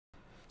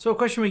So a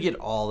question we get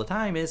all the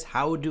time is,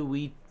 how do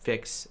we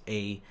fix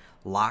a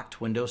locked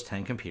Windows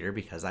 10 computer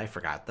because I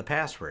forgot the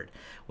password?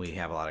 We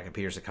have a lot of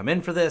computers that come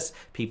in for this.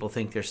 People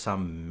think there's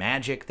some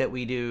magic that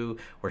we do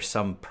or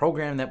some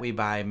program that we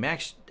buy.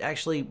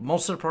 Actually,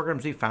 most of the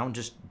programs we found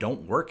just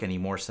don't work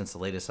anymore since the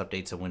latest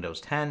updates of Windows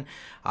 10.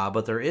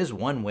 But there is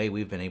one way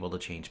we've been able to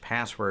change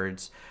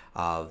passwords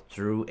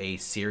through a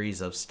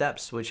series of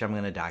steps, which I'm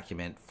going to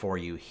document for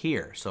you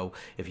here. So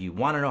if you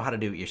want to know how to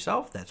do it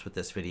yourself, that's what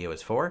this video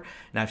is for.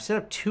 And I've set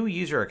up two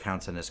user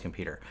accounts on this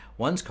computer.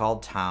 One's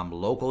called Tom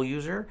Local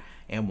User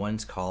and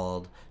one's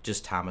called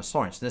just Thomas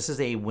Lawrence. This is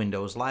a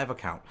Windows Live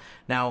account.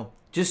 Now,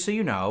 just so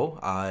you know,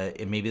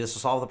 and maybe this will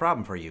solve the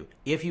problem for you,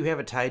 if you have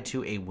it tied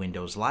to a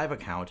Windows Live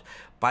account,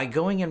 by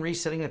going and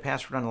resetting the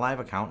password on the Live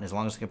account, and as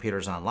long as the computer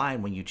is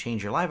online, when you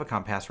change your Live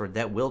account password,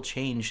 that will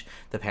change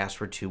the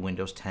password to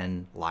Windows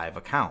 10 Live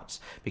accounts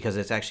because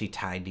it's actually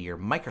tied to your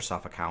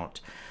Microsoft account,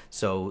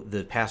 so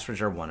the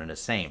passwords are one and the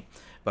same.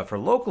 But for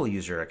local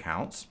user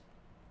accounts,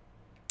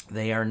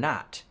 they are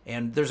not.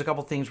 And there's a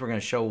couple things we're going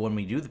to show when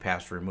we do the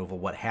password removal,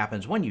 what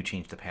happens when you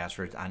change the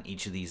passwords on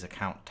each of these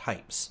account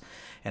types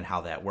and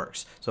how that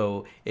works.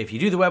 So if you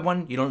do the web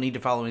one, you don't need to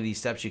follow any of these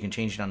steps. You can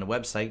change it on the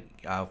website,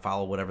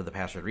 follow whatever the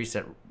password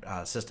reset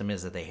system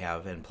is that they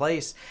have in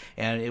place,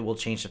 and it will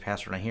change the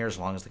password on here as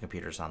long as the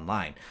computer is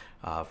online.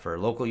 For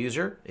local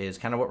user is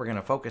kind of what we're going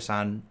to focus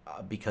on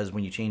because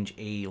when you change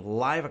a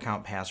live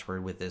account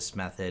password with this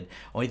method,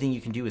 only thing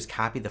you can do is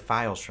copy the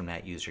files from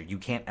that user. You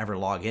can't ever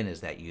log in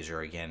as that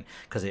user again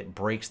because it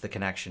breaks the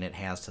connection it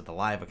has to the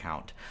live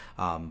account.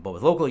 But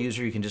with local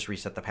user, you can just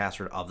reset the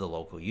password of the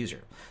local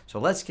user. So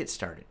let's get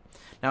started.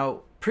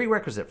 Now,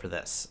 prerequisite for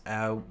this,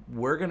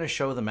 we're going to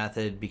show the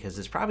method because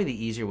it's probably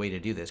the easier way to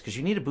do this because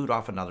you need to boot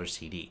off another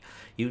CD.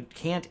 You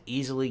can't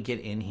easily get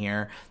in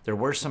here. There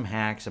were some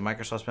hacks, and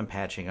Microsoft's been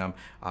patching them,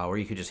 where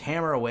you could just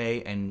hammer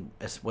away and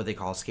what they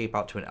call escape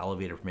out to an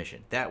elevator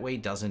permission. That way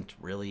doesn't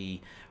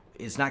really,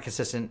 it's not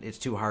consistent, it's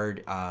too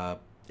hard,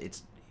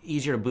 it's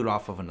easier to boot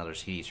off of another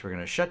CD. So we're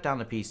going to shut down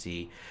the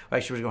PC. Well,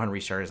 actually, we're going to go ahead and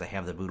restart as I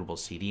have the bootable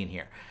CD in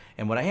here.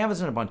 And what I have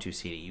is an Ubuntu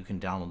CD. You can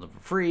download them for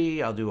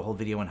free. I'll do a whole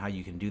video on how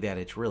you can do that.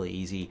 It's really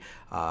easy,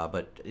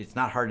 but it's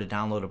not hard to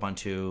download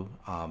Ubuntu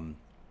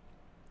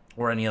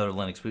or any other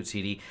Linux boot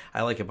CD.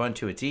 I like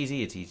Ubuntu. It's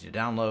easy to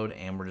download,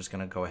 and we're just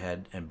going to go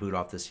ahead and boot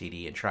off the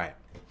CD and try it.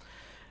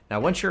 Now,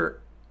 once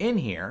you're in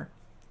here,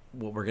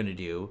 what we're going to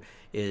do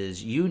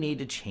is you need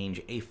to change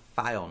a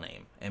file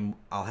name, and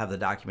I'll have the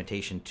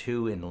documentation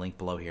too in the link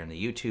below here in the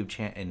YouTube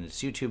in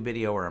this YouTube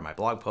video or in my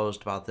blog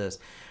post about this.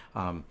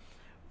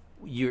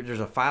 There's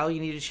a file you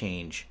need to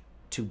change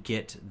to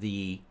get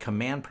the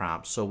command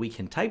prompt so we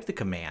can type the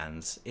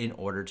commands in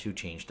order to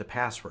change the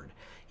password.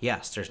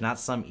 Yes, there's not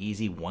some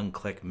easy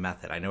one-click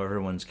method. I know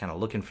everyone's kind of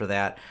looking for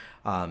that.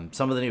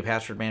 Some of the new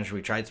password managers,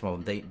 we tried some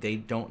of them, they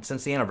don't,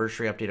 since the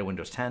anniversary update of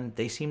Windows 10,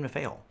 they seem to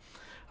fail.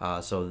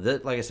 Like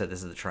I said,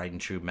 this is the tried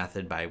and true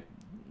method by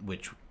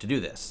which to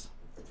do this.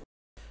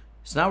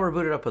 So now we're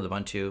booted up with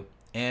Ubuntu,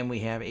 and we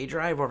have a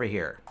drive over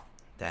here.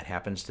 That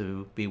happens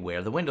to be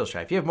where the Windows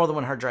drive. If you have more than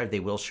one hard drive, they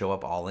will show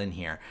up all in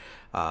here.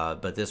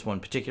 But this one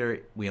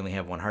particular, we only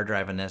have one hard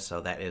drive in this, so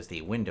that is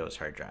the Windows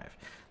hard drive.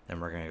 Then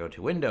we're going to go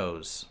to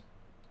Windows.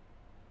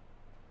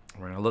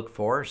 We're going to look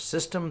for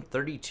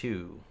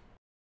System32.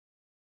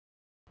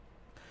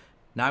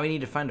 Now we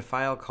need to find a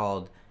file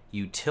called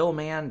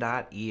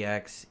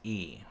utilman.exe.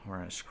 We're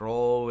going to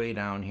scroll way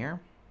down here.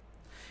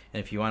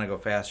 And if you want to go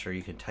faster,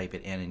 you can type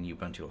it in and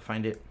Ubuntu will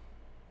find it.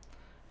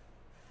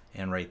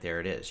 And right there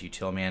it is,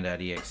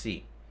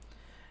 utilman.exe.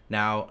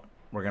 Now,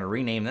 we're going to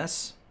rename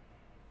this.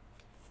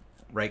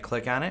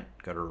 Right-click on it,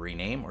 go to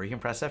rename, or you can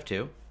press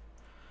F2. And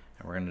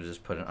we're going to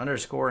just put an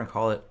underscore and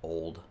call it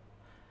old.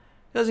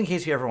 Just in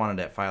case you ever wanted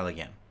that file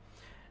again.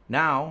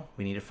 Now,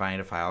 we need to find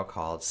a file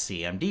called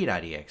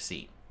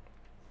cmd.exe.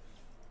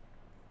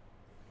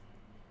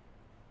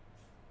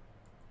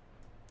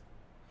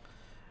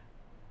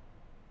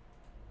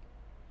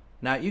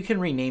 Now, you can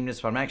rename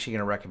this, but I'm actually going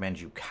to recommend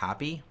you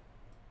copy,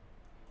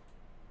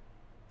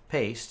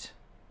 paste,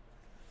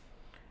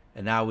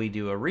 and now we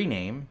do a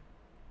rename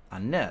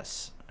on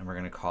this, and we're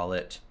going to call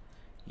it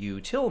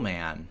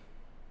utilman.exe.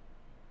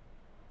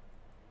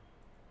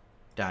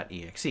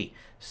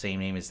 Same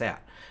name as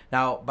that.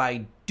 Now,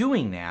 by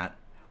doing that,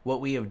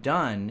 what we have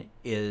done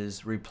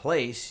is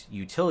replace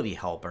utility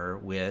helper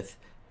with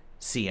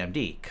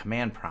CMD,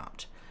 command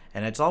prompt,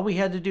 and that's all we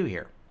had to do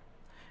here.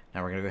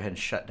 Now we're going to go ahead and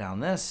shut down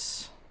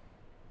this.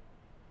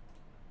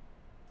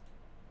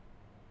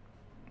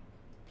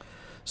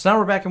 So now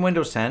we're back in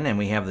Windows 10 and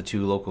we have the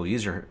two local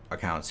user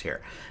accounts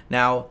here.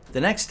 Now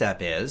the next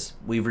step is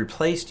we've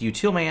replaced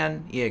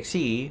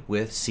utilman.exe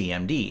with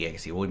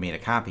cmd.exe. Well, we made a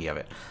copy of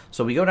it.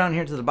 So we go down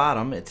here to the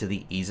bottom to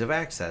the ease of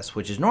access,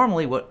 which is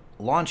normally what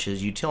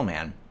launches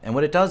utilman. And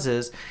what it does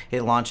is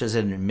it launches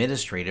an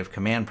administrative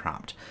command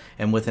prompt.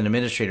 And with an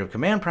administrative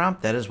command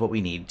prompt, that is what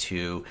we need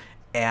to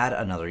add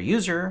another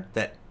user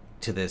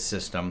to this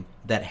system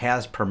that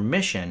has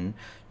permission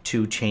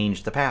to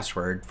change the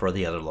password for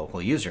the other local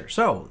user.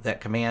 So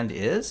that command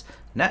is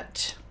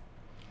net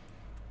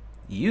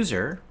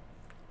user,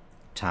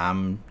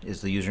 Tom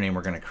is the username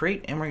we're going to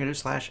create, and we're going to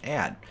do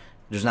 /add.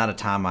 There's not a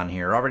Tom on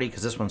here already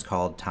because this one's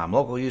called Tom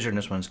local user and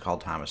this one's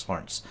called Thomas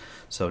Lawrence.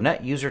 So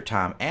net user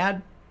Tom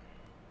add.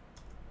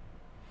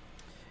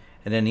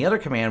 And then the other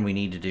command we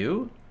need to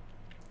do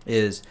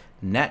is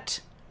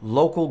net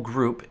local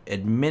group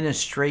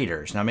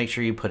administrators. Now make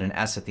sure you put an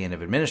S at the end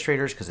of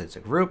administrators because it's a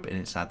group and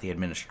it's not the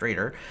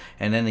administrator.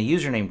 And then the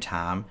username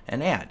Tom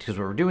and add, because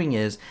what we're doing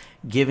is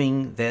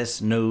giving this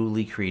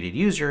newly created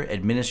user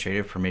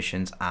administrative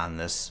permissions on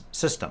this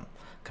system.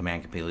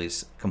 Command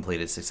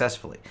completed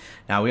successfully.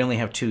 Now we only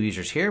have 2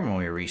 users here. When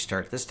we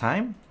restart this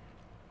time,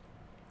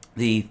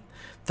 the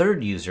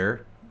third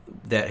user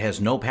that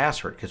has no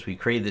password, because we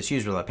created this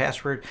user without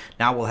password,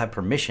 now we'll have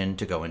permission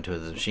to go into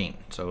the machine.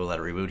 So we'll let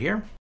it reboot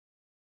here.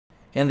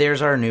 And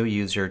there's our new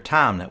user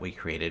Tom that we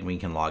created. We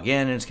can log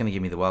in and it's going to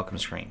give me the welcome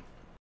screen.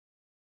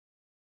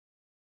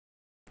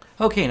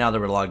 Okay, now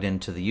that we're logged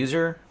into the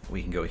user,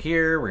 we can go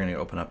here. We're going to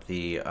open up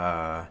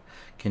the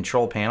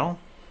control panel.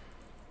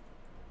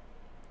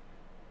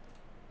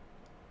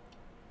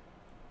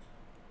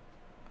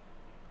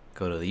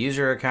 Go to the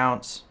user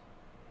accounts,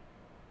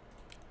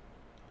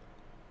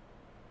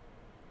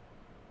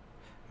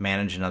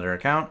 manage another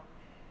account,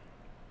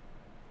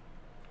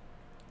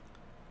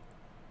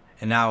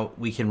 and now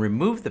we can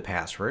remove the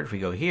password. If we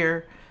go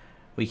here,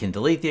 we can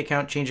delete the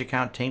account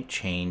type,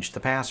 change the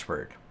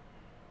password.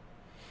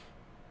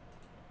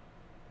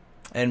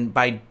 And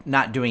by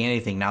not doing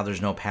anything, now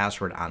there's no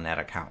password on that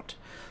account.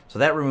 So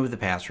that removed the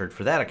password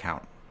for that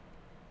account.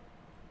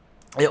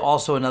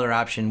 Also, another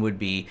option would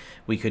be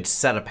we could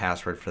set a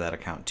password for that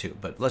account too,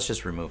 but let's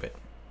just remove it.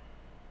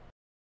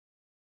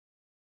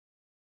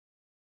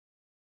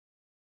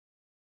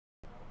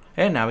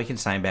 And now we can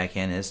sign back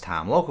in as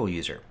Tom local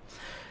user.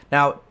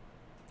 Now,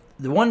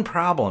 the one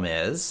problem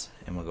is,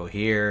 and we'll go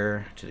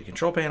here to the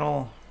control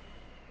panel,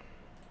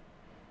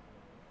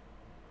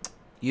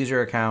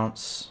 user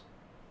accounts,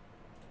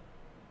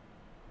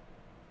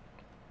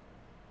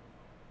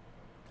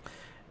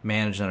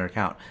 manage another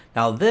account.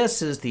 Now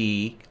this is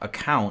the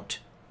account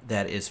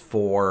that is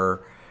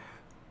for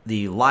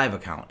the live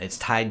account. It's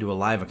tied to a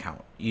live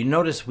account. You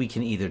notice we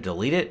can either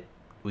delete it,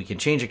 we can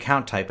change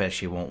account type,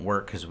 actually won't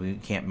work because we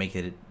can't make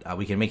it,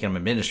 we can make him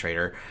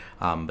administrator,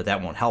 but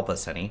that won't help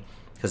us any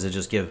because it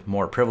just give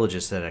more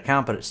privileges to that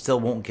account, but it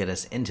still won't get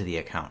us into the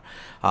account.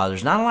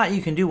 There's not a lot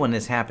you can do when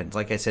this happens.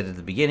 Like I said at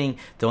the beginning,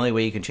 the only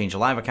way you can change a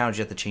live account is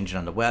you have to change it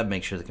on the web,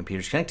 make sure the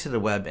computer's connected to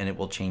the web, and it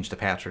will change the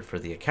password for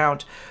the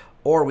account.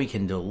 Or we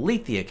can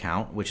delete the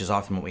account, which is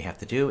often what we have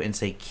to do, and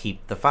say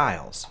keep the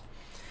files.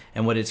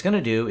 And what it's going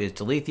to do is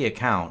delete the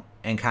account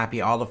and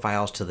copy all the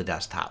files to the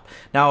desktop.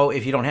 Now,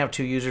 if you don't have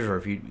 2 users, or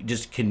if you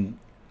just can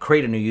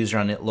create a new user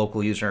on it,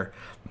 local user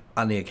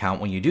on the account,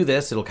 when you do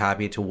this, it'll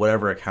copy it to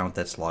whatever account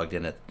that's logged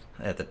in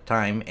at the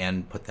time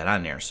and put that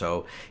on there.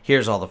 So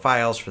here's all the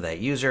files for that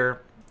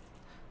user.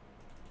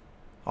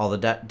 All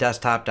the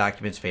desktop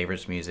documents,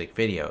 favorites, music,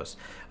 videos.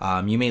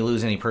 You may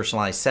lose any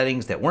personalized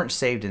settings that weren't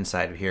saved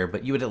inside of here,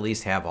 but you would at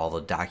least have all the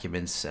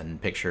documents and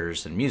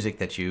pictures and music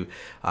that you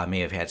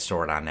may have had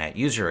stored on that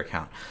user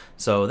account.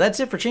 So that's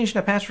it for changing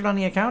a password on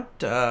the account.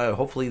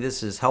 Hopefully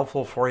this is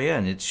helpful for you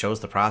and it shows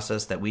the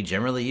process that we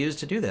generally use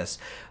to do this.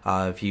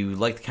 If you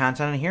like the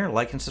content in here,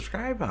 like and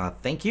subscribe.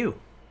 Thank you.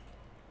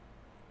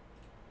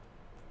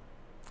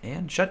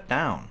 And shut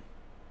down.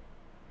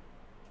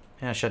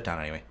 Yeah, shut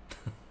down anyway.